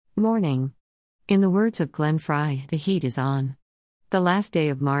Morning. In the words of Glenn Fry, the heat is on. The last day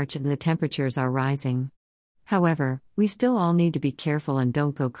of March and the temperatures are rising. However, we still all need to be careful and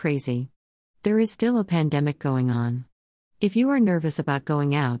don't go crazy. There is still a pandemic going on. If you are nervous about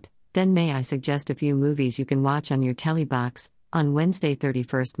going out, then may I suggest a few movies you can watch on your telebox on Wednesday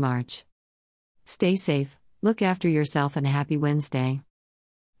 31st March. Stay safe, look after yourself, and happy Wednesday.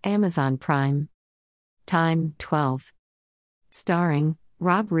 Amazon Prime. Time 12. Starring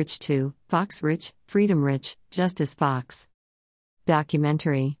Rob Rich 2, Fox Rich, Freedom Rich, Justice Fox.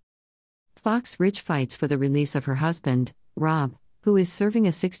 Documentary. Fox Rich fights for the release of her husband, Rob, who is serving a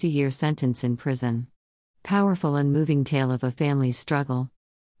 60-year sentence in prison. Powerful and moving tale of a family's struggle.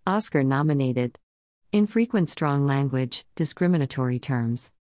 Oscar nominated. Infrequent strong language, discriminatory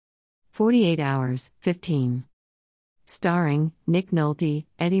terms. 48 Hours, 15. Starring Nick Nolte,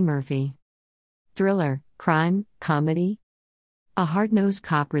 Eddie Murphy. Thriller, crime, comedy. A hard-nosed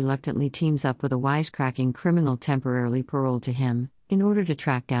cop reluctantly teams up with a wisecracking criminal temporarily paroled to him, in order to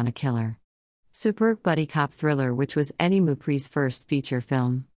track down a killer. Superb buddy cop thriller which was Eddie Murphy's first feature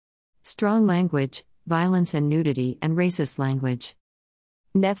film. Strong language, violence and nudity and racist language.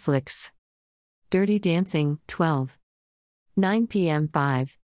 Netflix. Dirty Dancing, 12. 9 p.m.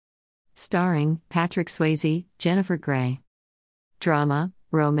 5. Starring Patrick Swayze, Jennifer Grey. Drama,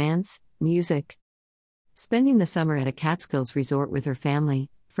 romance, music. Spending the summer at a Catskills resort with her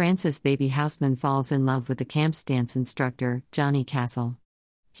family, Frances Baby Houseman falls in love with the camp's dance instructor, Johnny Castle.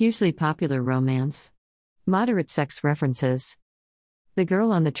 Hugely popular romance. Moderate sex references. The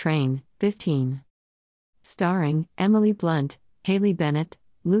Girl on the Train, 15. Starring Emily Blunt, Haley Bennett,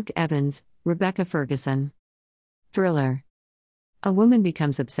 Luke Evans, Rebecca Ferguson. Thriller. A woman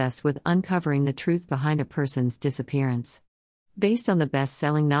becomes obsessed with uncovering the truth behind a person's disappearance. Based on the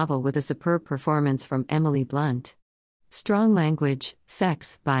best-selling novel with a superb performance from Emily Blunt. Strong language,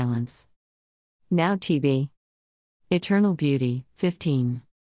 sex, violence. Now TV. Eternal Beauty, 15.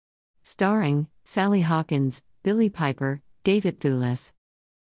 Starring Sally Hawkins, Billy Piper, David Thewlis.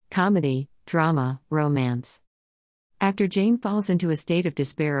 Comedy, drama, romance. After Jane falls into a state of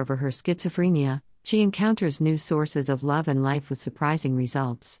despair over her schizophrenia, she encounters new sources of love and life with surprising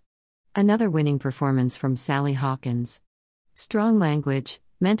results. Another winning performance from Sally Hawkins. Strong language,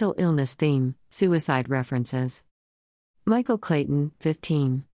 mental illness theme, suicide references. Michael Clayton,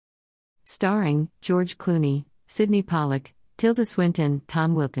 15. Starring George Clooney, Sidney Pollack, Tilda Swinton,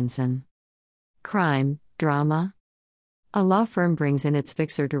 Tom Wilkinson. Crime, drama. A law firm brings in its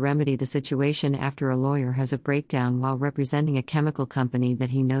fixer to remedy the situation after a lawyer has a breakdown while representing a chemical company that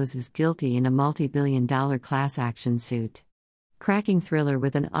he knows is guilty in a multi-billion-dollar class action suit. Cracking thriller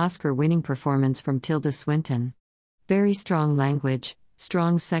with an Oscar-winning performance from Tilda Swinton. Very strong language,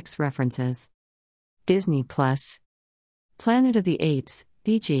 strong sex references. Disney Plus. Planet of the Apes,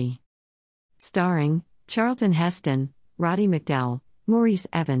 PG. Starring Charlton Heston, Roddy McDowall, Maurice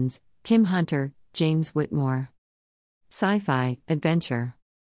Evans, Kim Hunter, James Whitmore. Sci-fi, adventure.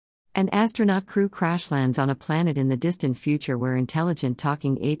 An astronaut crew crash lands on a planet in the distant future where intelligent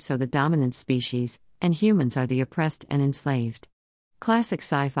talking apes are the dominant species, and humans are the oppressed and enslaved. Classic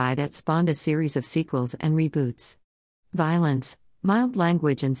sci-fi that spawned a series of sequels and reboots. Violence, mild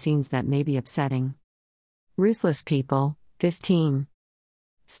language and scenes that may be upsetting. Ruthless People, 15.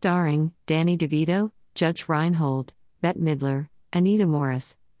 Starring Danny DeVito, Judge Reinhold, Bette Midler, Anita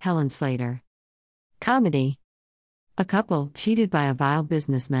Morris, Helen Slater. Comedy. A couple, cheated by a vile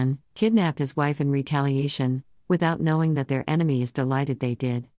businessman, kidnap his wife in retaliation, without knowing that their enemy is delighted they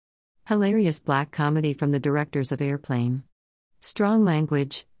did. Hilarious black comedy from the directors of Airplane. Strong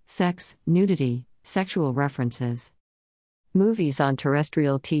language, sex, nudity, sexual references. Movies on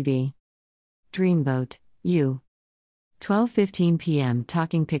terrestrial TV. Dreamboat, You. 12:15 p.m.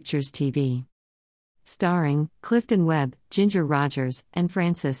 Talking Pictures TV. Starring Clifton Webb, Ginger Rogers, and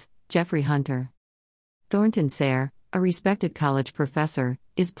Francis, Jeffrey Hunter. Thornton Sayre, a respected college professor,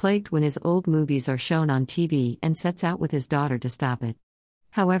 is plagued when his old movies are shown on TV and sets out with his daughter to stop it.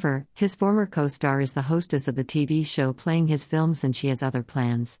 However, his former co-star is the hostess of the TV show playing his films and she has other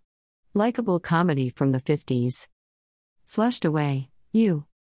plans. Likeable comedy from the 50s. Flushed Away, You.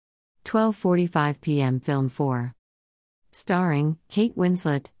 12:45 p.m. Film 4. Starring Kate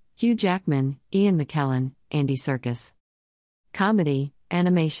Winslet, Hugh Jackman, Ian McKellen, Andy Serkis. Comedy,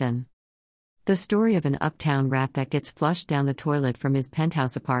 animation. The story of an uptown rat that gets flushed down the toilet from his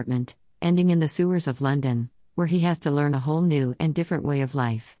penthouse apartment, ending in the sewers of London, where he has to learn a whole new and different way of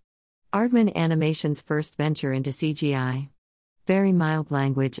life. Aardman Animation's first venture into CGI. Very mild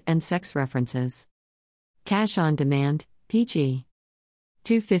language and sex references. Cash on Demand, PG.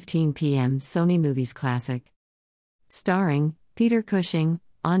 2:15 p.m. Sony Movies Classic. Starring Peter Cushing,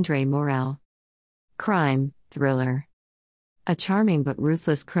 André Morel. Crime, thriller. A charming but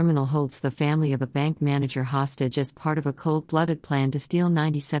ruthless criminal holds the family of a bank manager hostage as part of a cold-blooded plan to steal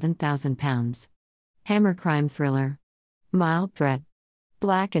 £97,000. Hammer crime thriller. Mild threat.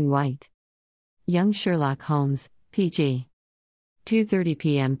 Black and white. Young Sherlock Holmes, PG. 2:30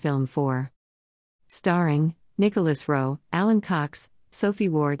 p.m. Film 4. Starring Nicholas Rowe, Alan Cox, Sophie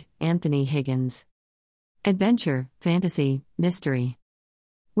Ward, Anthony Higgins. Adventure, fantasy, mystery.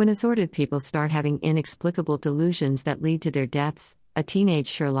 When assorted people start having inexplicable delusions that lead to their deaths, a teenage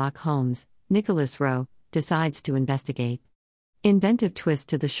Sherlock Holmes, Nicholas Rowe, decides to investigate. Inventive twist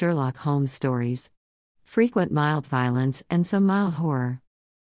to the Sherlock Holmes stories. Frequent mild violence and some mild horror.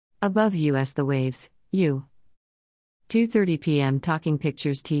 Above US The Waves, U. 2:30 p.m. Talking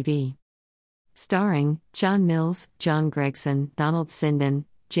Pictures TV. Starring John Mills, John Gregson, Donald Sinden,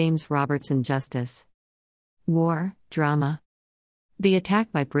 James Robertson Justice. War, drama. The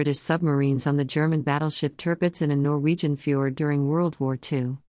attack by British submarines on the German battleship Tirpitz in a Norwegian fjord during World War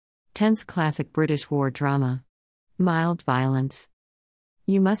II. Tense classic British war drama. Mild violence.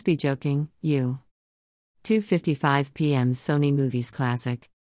 You Must Be Joking, You. 2:55 p.m. Sony Movies Classic.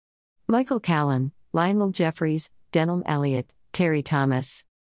 Michael Callan, Lionel Jeffries, Denholm Elliott, Terry Thomas.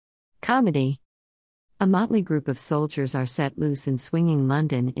 Comedy. A motley group of soldiers are set loose in swinging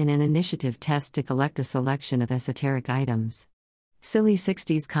London in an initiative test to collect a selection of esoteric items. Silly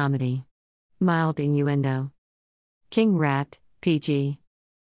 60s comedy. Mild innuendo. King Rat, PG.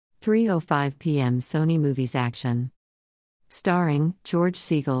 3:05 p.m. Sony Movies Action. Starring George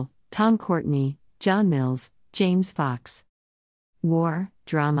Segal, Tom Courtenay, John Mills, James Fox. War,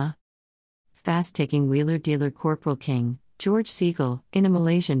 drama. Fast-taking wheeler-dealer Corporal King, George Segal, in a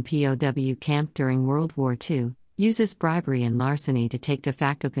Malaysian POW camp during World War II, uses bribery and larceny to take de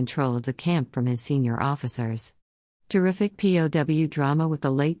facto control of the camp from his senior officers. Terrific POW drama with the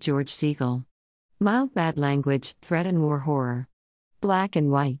late George Segal. Mild bad language, threat and war horror. Black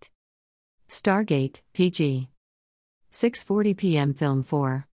and white. Stargate, PG. 6:40 p.m. Film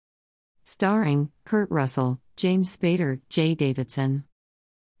 4. Starring Kurt Russell, James Spader, Jay Davidson.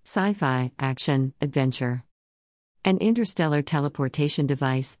 Sci-fi, action, adventure. An interstellar teleportation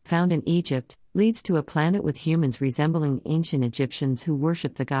device, found in Egypt, leads to a planet with humans resembling ancient Egyptians who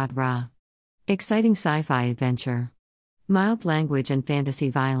worship the god Ra. Exciting sci-fi adventure. Mild language and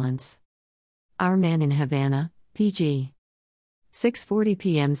fantasy violence. Our Man in Havana, PG. 6:40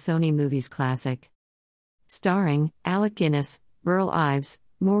 p.m. Sony Movies Classic. Starring Alec Guinness, Burl Ives,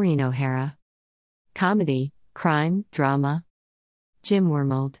 Maureen O'Hara. Comedy, crime, drama. Jim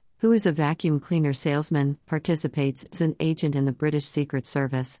Wormold, who is a vacuum cleaner salesman, participates as an agent in the British Secret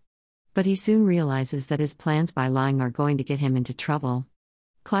Service. But he soon realizes that his plans by lying are going to get him into trouble.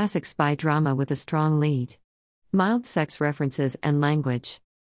 Classic spy drama with a strong lead. Mild sex references and language.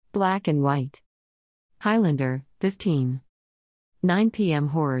 Black and white. Highlander, 15. 9 p.m.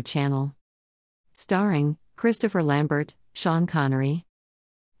 Horror Channel. Starring Christopher Lambert, Sean Connery.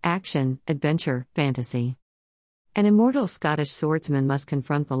 Action, adventure, fantasy. An immortal Scottish swordsman must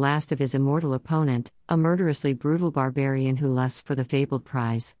confront the last of his immortal opponent, a murderously brutal barbarian who lusts for the fabled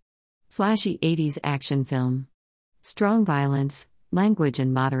prize. Flashy 80s action film. Strong violence, language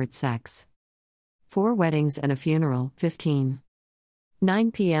and moderate sex. 4 Weddings and a Funeral, 15.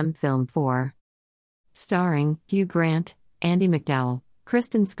 9 p.m. Film 4. Starring Hugh Grant, Andy McDowell,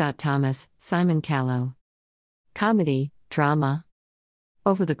 Kristen Scott Thomas, Simon Callow. Comedy, drama.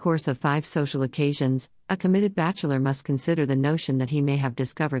 Over the course of 5 social occasions, a committed bachelor must consider the notion that he may have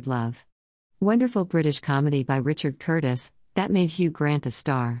discovered love. Wonderful British comedy by Richard Curtis, that made Hugh Grant a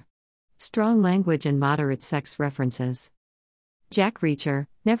star. Strong language and moderate sex references. Jack Reacher,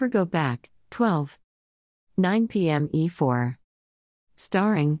 Never Go Back, 12. 9 p.m. E4.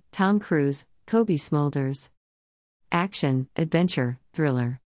 Starring Tom Cruise, Kobe Smulders. Action, adventure,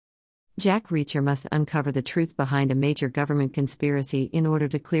 thriller. Jack Reacher must uncover the truth behind a major government conspiracy in order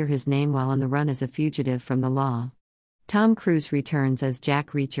to clear his name while on the run as a fugitive from the law. Tom Cruise returns as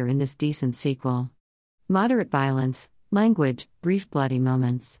Jack Reacher in this decent sequel. Moderate violence, language, brief bloody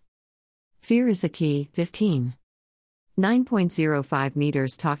moments. Fear is the Key, 15. 9.05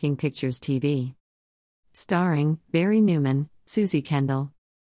 meters Talking Pictures TV. Starring Barry Newman, Susie Kendall.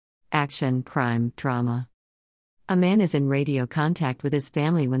 Action, crime, drama. A man is in radio contact with his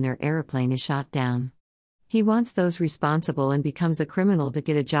family when their airplane is shot down. He wants those responsible and becomes a criminal to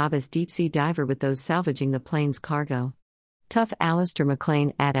get a job as deep-sea diver with those salvaging the plane's cargo. Tough Alistair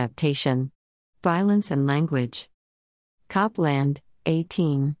MacLean adaptation. Violence and language. Copland,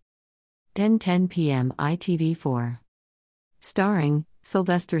 18. 10:10 p.m. ITV4. Starring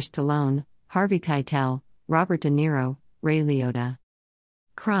Sylvester Stallone, Harvey Keitel, Robert De Niro, Ray Liotta.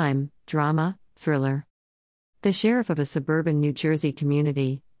 Crime, drama, thriller. The sheriff of a suburban New Jersey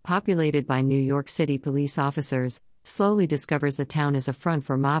community, populated by New York City police officers, slowly discovers the town is a front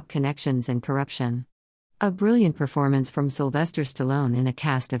for mob connections and corruption. A brilliant performance from Sylvester Stallone in a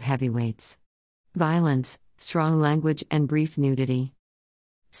cast of heavyweights. Violence, strong language and brief nudity.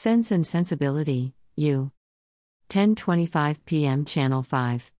 Sense and Sensibility, U. 10:25 p.m. Channel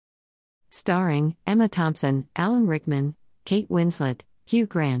 5. Starring Emma Thompson, Alan Rickman, Kate Winslet, Hugh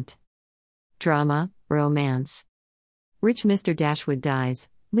Grant. Drama, romance. Rich Mr. Dashwood dies,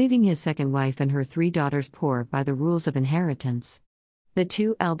 leaving his second wife and her 3 daughters poor by the rules of inheritance. The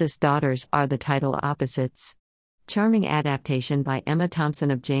 2 eldest daughters are the title opposites. Charming adaptation by Emma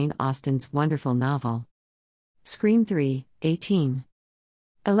Thompson of Jane Austen's wonderful novel. Scream 3,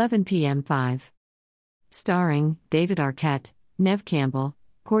 18:11 p.m. 5. Starring David Arquette, Neve Campbell,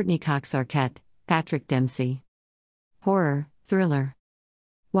 Courtney Cox Arquette, Patrick Dempsey. Horror, thriller.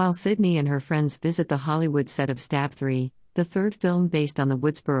 While Sydney and her friends visit the Hollywood set of Stab 3, the third film based on the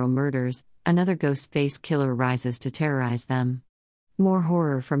Woodsboro murders, another ghost-face killer rises to terrorize them. More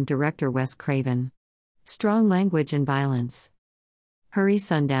horror from director Wes Craven. Strong language and violence. Hurry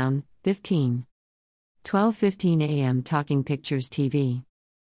Sundown, 15. 12:15 a.m. Talking Pictures TV.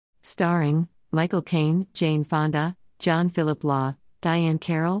 Starring Michael Caine, Jane Fonda, John Philip Law, Diane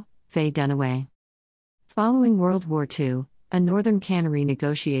Carroll, Faye Dunaway. Following World War II, a northern cannery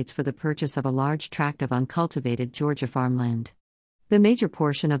negotiates for the purchase of a large tract of uncultivated Georgia farmland. The major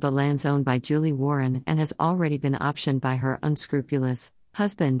portion of the land's owned by Julie Warren and has already been optioned by her unscrupulous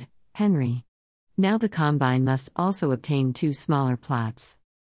husband, Henry. Now the Combine must also obtain 2 smaller plots.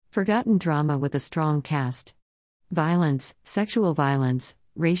 Forgotten drama with a strong cast. Violence, sexual violence,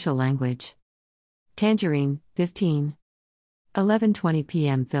 racial language. Tangerine, 15. 11:20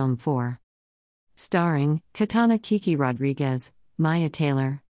 p.m. Film 4. Starring Katana Kiki Rodriguez, Maya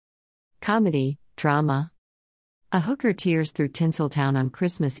Taylor. Comedy, drama. A hooker tears through Tinseltown on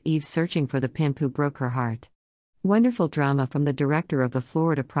Christmas Eve searching for the pimp who broke her heart. Wonderful drama from the director of the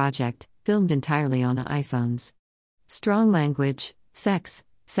Florida Project, filmed entirely on iPhones. Strong language, sex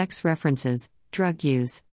references, drug use.